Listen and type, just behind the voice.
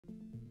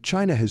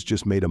China has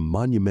just made a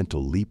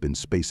monumental leap in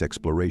space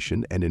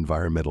exploration and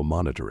environmental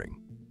monitoring.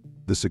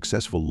 The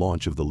successful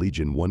launch of the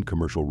Lijian-1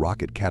 commercial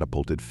rocket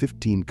catapulted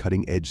 15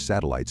 cutting-edge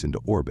satellites into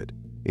orbit,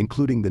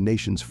 including the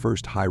nation's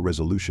first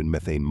high-resolution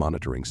methane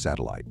monitoring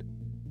satellite.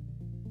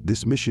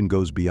 This mission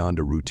goes beyond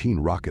a routine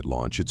rocket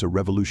launch. It's a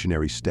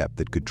revolutionary step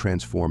that could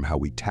transform how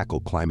we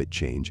tackle climate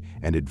change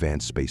and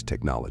advance space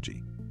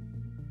technology.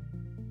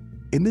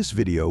 In this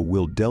video,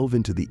 we'll delve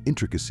into the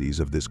intricacies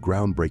of this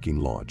groundbreaking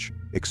launch,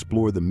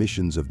 explore the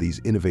missions of these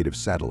innovative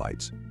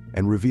satellites,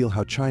 and reveal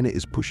how China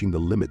is pushing the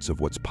limits of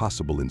what's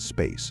possible in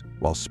space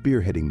while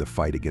spearheading the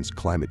fight against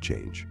climate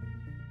change.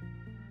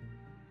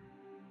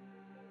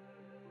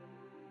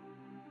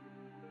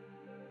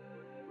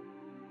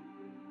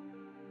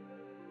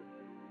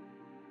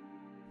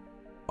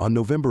 On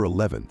November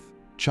 11th,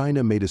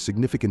 China made a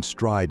significant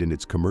stride in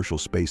its commercial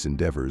space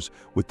endeavors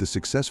with the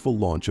successful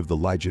launch of the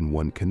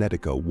Lijian-1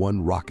 Kinetica-1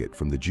 rocket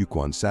from the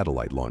Jiuquan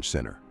Satellite Launch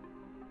Center.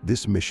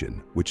 This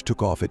mission, which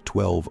took off at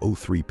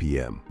 12:03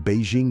 p.m.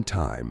 Beijing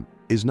time,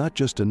 is not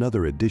just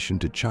another addition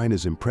to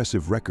China's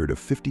impressive record of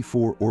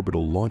 54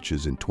 orbital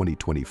launches in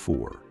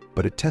 2024,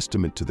 but a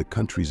testament to the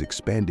country's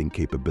expanding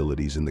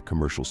capabilities in the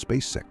commercial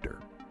space sector.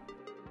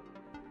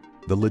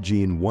 The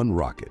Lijian-1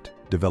 rocket,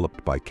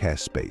 developed by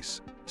CAS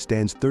Space,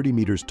 stands 30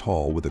 meters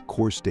tall with a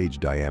core stage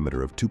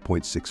diameter of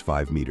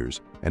 2.65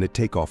 meters and a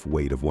takeoff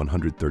weight of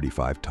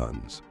 135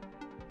 tons.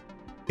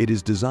 It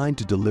is designed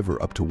to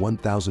deliver up to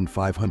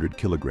 1,500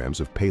 kilograms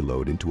of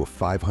payload into a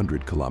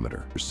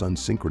 500-kilometer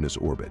sun-synchronous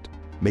orbit,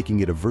 making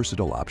it a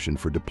versatile option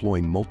for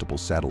deploying multiple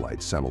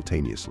satellites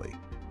simultaneously.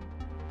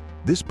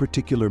 This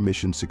particular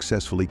mission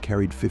successfully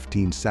carried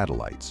 15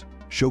 satellites,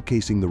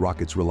 showcasing the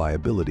rocket's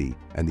reliability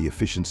and the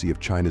efficiency of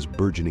China's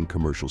burgeoning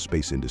commercial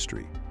space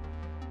industry.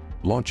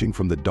 Launching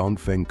from the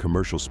Dongfeng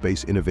Commercial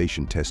Space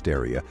Innovation Test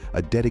Area,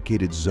 a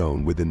dedicated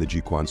zone within the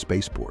Jiuquan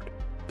spaceport,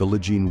 the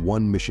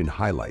Lijian-1 mission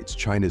highlights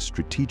China's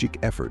strategic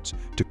efforts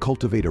to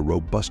cultivate a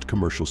robust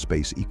commercial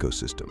space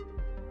ecosystem.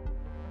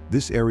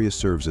 This area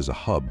serves as a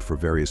hub for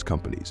various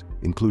companies,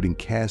 including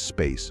CAS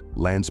Space,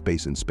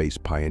 Landspace and Space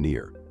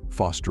Pioneer,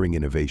 fostering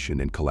innovation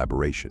and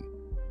collaboration.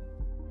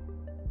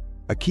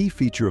 A key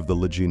feature of the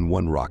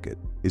Lijian-1 rocket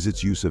is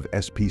its use of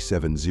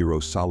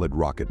SP-70 solid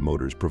rocket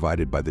motors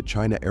provided by the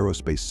China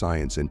Aerospace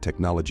Science and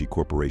Technology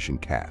Corporation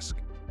 (CASC).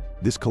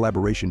 This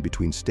collaboration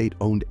between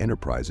state-owned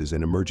enterprises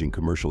and emerging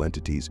commercial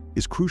entities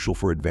is crucial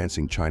for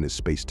advancing China's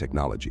space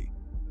technology.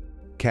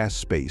 CAS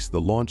Space, the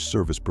launch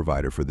service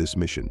provider for this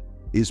mission,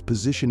 is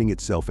positioning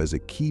itself as a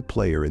key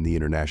player in the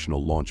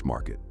international launch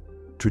market.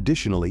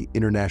 Traditionally,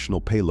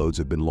 international payloads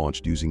have been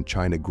launched using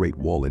China Great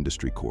Wall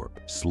Industry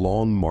Corp.'s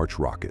Long March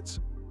rockets.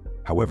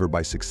 However,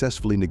 by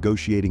successfully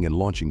negotiating and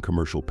launching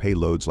commercial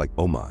payloads like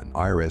Oman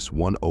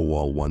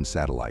IRS-10L-1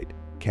 satellite,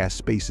 CAS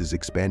Space is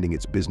expanding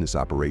its business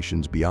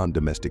operations beyond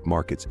domestic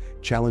markets,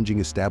 challenging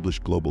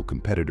established global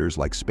competitors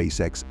like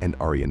SpaceX and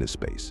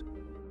Arianespace.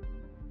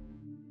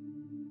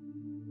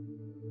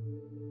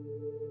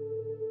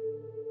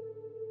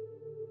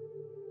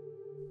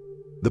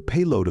 The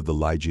payload of the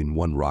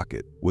Lijian-1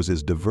 rocket was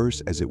as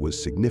diverse as it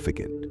was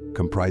significant,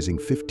 comprising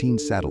 15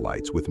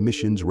 satellites with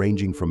missions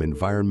ranging from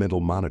environmental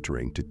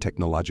monitoring to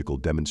technological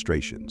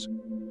demonstrations.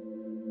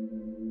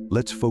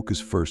 Let's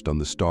focus first on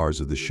the stars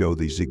of the show,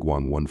 the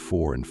Jiuquan 1,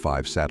 4, and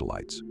 5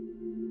 satellites.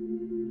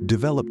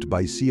 Developed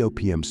by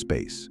COPM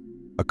Space,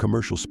 a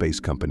commercial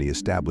space company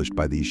established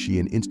by the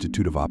Lijian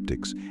Institute of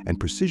Optics and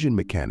Precision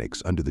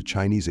Mechanics under the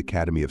Chinese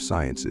Academy of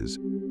Sciences,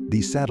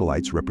 these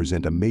satellites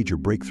represent a major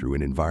breakthrough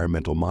in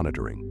environmental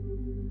monitoring.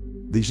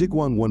 The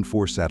Jiuquan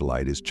 1-4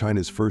 satellite is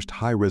China's first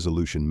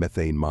high-resolution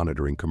methane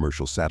monitoring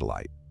commercial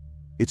satellite.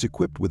 It's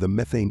equipped with a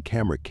methane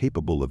camera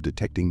capable of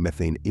detecting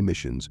methane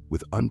emissions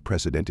with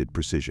unprecedented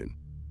precision.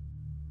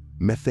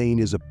 Methane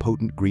is a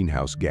potent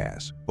greenhouse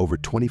gas, over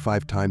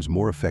 25 times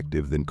more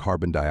effective than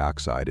carbon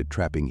dioxide at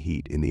trapping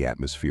heat in the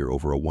atmosphere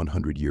over a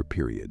 100-year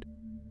period.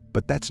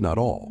 But that's not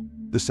all.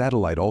 The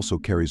satellite also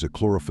carries a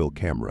chlorophyll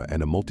camera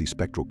and a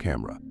multispectral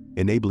camera,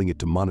 enabling it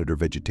to monitor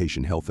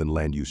vegetation health and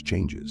land use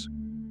changes.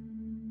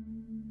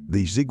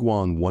 The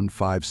Jiuquan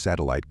 1-5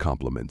 satellite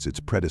complements its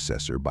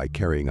predecessor by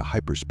carrying a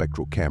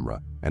hyperspectral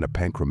camera and a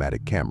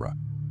panchromatic camera.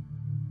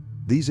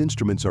 These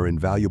instruments are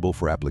invaluable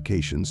for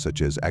applications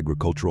such as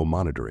agricultural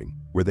monitoring,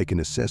 where they can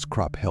assess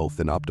crop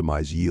health and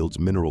optimize yields,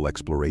 mineral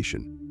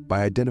exploration,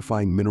 by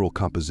identifying mineral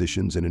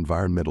compositions, and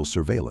environmental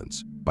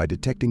surveillance, by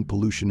detecting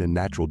pollution and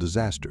natural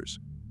disasters.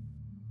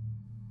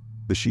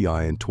 The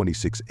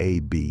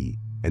Lijian-26A, B,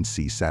 and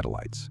C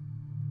satellites.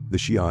 The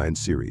Lijian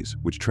series,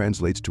 which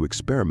translates to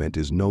experiment,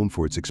 is known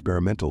for its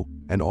experimental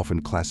and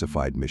often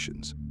classified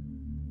missions.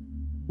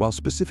 While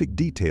specific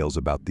details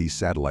about these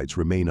satellites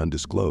remain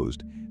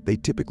undisclosed, they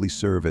typically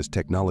serve as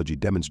technology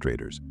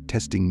demonstrators,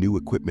 testing new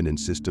equipment and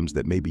systems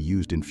that may be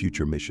used in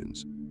future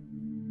missions.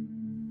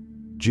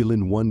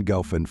 Jilin-1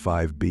 Gaofen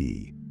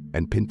 5B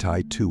and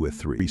Pintai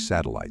 2A3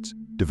 satellites,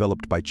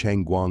 developed by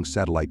Tiangong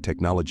Satellite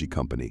Technology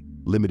Company,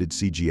 Limited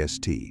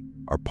CGST,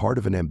 are part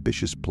of an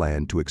ambitious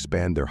plan to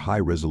expand their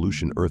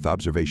high-resolution Earth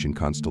observation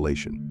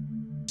constellation.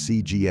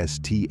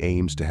 CGST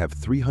aims to have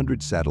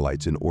 300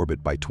 satellites in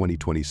orbit by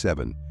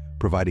 2027,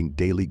 providing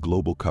daily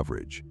global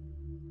coverage.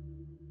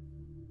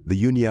 The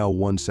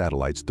Yunyao-1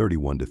 satellites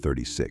 31 to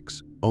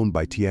 36, owned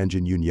by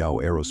Tiangong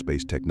Yunyao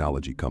Aerospace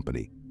Technology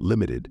Company,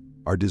 Limited,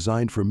 are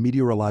designed for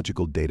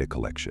meteorological data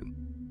collection.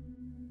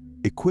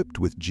 Equipped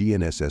with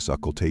GNSS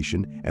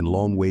occultation and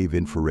long-wave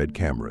infrared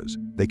cameras,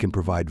 they can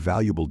provide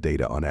valuable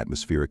data on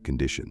atmospheric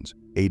conditions,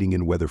 aiding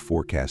in weather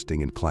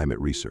forecasting and climate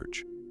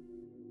research.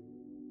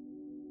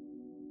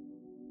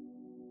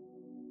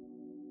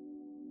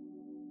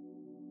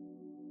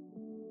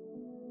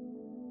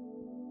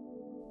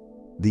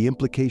 The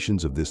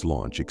implications of this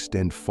launch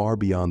extend far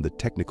beyond the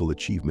technical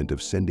achievement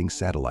of sending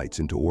satellites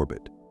into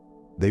orbit.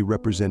 They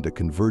represent a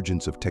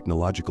convergence of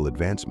technological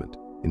advancement,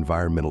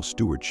 environmental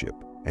stewardship,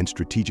 and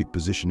strategic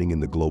positioning in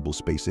the global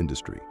space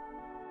industry.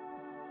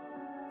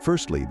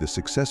 Firstly, the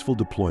successful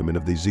deployment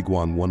of the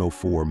Jiuquan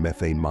 104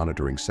 methane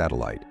monitoring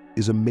satellite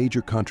is a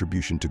major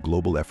contribution to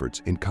global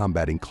efforts in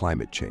combating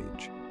climate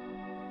change.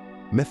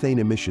 Methane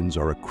emissions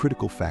are a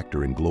critical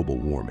factor in global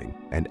warming,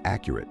 and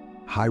accurate,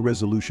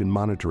 high-resolution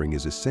monitoring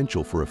is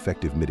essential for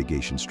effective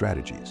mitigation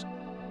strategies.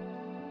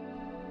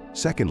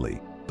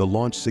 Secondly, the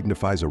launch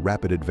signifies a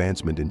rapid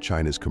advancement in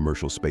China's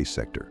commercial space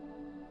sector.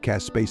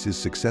 CAS Space's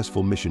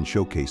successful mission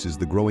showcases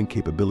the growing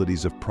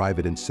capabilities of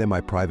private and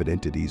semi-private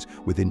entities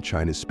within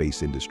China's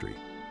space industry.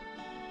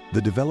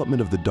 The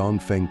development of the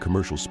Dongfeng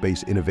Commercial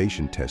Space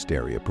Innovation Test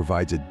Area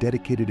provides a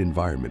dedicated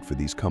environment for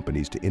these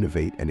companies to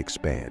innovate and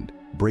expand,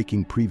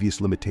 breaking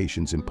previous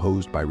limitations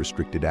imposed by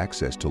restricted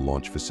access to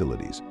launch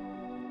facilities.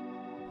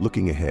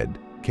 Looking ahead,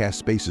 CAS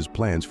Space's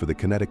plans for the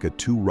Kinetica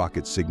 2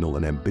 rocket signal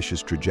an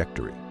ambitious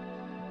trajectory.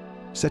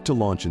 Set to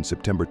launch in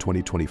September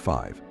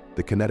 2025,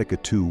 the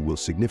Kinetica 2 will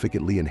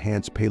significantly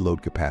enhance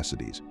payload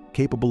capacities,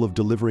 capable of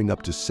delivering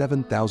up to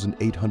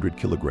 7,800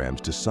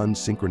 kilograms to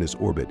Sun-synchronous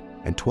orbit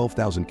and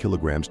 12,000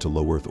 kilograms to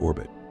low Earth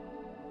orbit.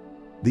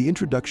 The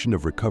introduction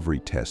of recovery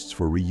tests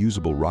for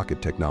reusable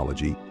rocket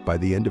technology by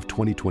the end of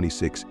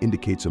 2026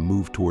 indicates a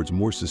move towards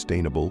more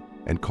sustainable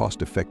and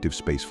cost-effective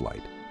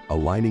spaceflight,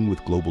 aligning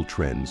with global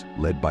trends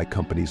led by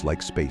companies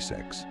like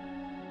SpaceX.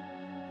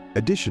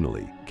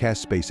 Additionally, CAS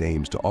Space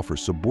aims to offer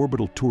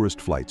suborbital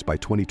tourist flights by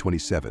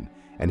 2027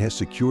 and has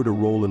secured a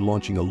role in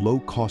launching a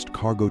low-cost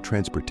cargo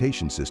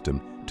transportation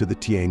system to the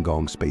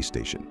Tiangong space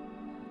station.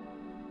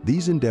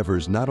 These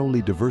endeavors not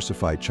only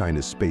diversify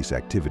China's space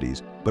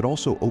activities, but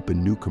also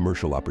open new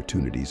commercial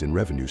opportunities and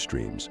revenue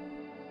streams.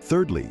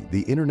 Thirdly,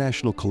 the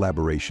international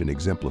collaboration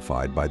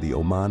exemplified by the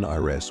Oman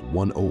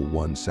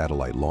Rs-101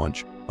 satellite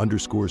launch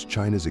underscores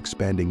China's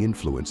expanding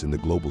influence in the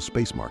global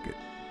space market.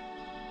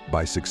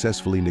 By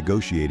successfully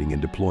negotiating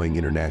and deploying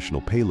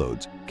international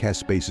payloads, CAS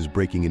Space is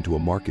breaking into a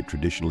market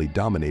traditionally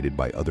dominated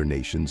by other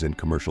nations and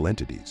commercial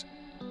entities.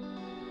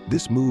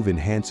 This move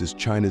enhances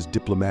China's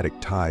diplomatic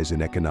ties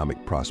and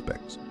economic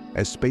prospects,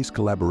 as space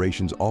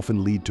collaborations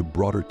often lead to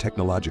broader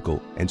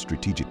technological and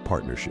strategic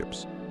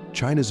partnerships.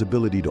 China's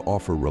ability to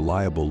offer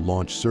reliable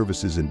launch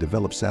services and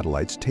develop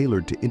satellites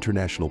tailored to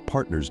international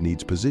partners'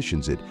 needs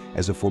positions it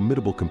as a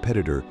formidable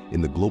competitor in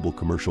the global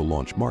commercial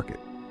launch market.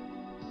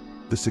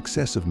 The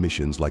success of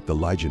missions like the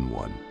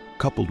Lijian-1,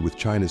 coupled with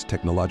China's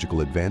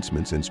technological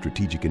advancements and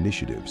strategic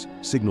initiatives,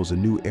 signals a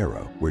new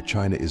era where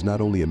China is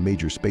not only a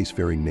major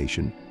spacefaring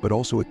nation, but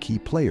also a key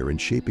player in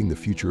shaping the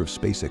future of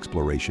space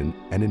exploration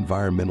and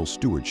environmental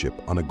stewardship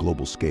on a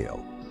global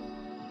scale.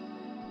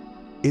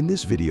 In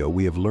this video,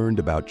 we have learned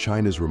about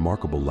China's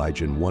remarkable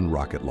Lijian-1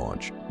 rocket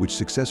launch, which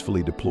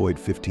successfully deployed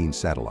 15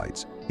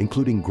 satellites,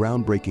 including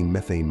groundbreaking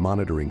methane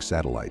monitoring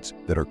satellites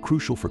that are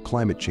crucial for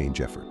climate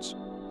change efforts.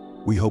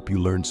 We hope you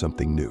learned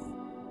something new.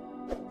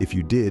 If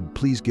you did,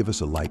 please give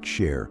us a like,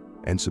 share,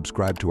 and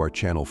subscribe to our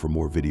channel for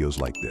more videos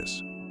like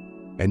this.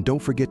 And don't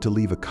forget to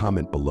leave a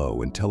comment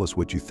below and tell us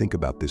what you think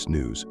about this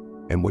news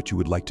and what you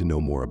would like to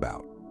know more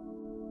about.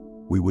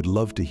 We would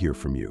love to hear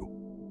from you.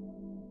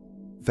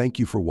 Thank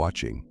you for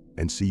watching,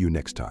 and see you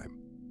next time.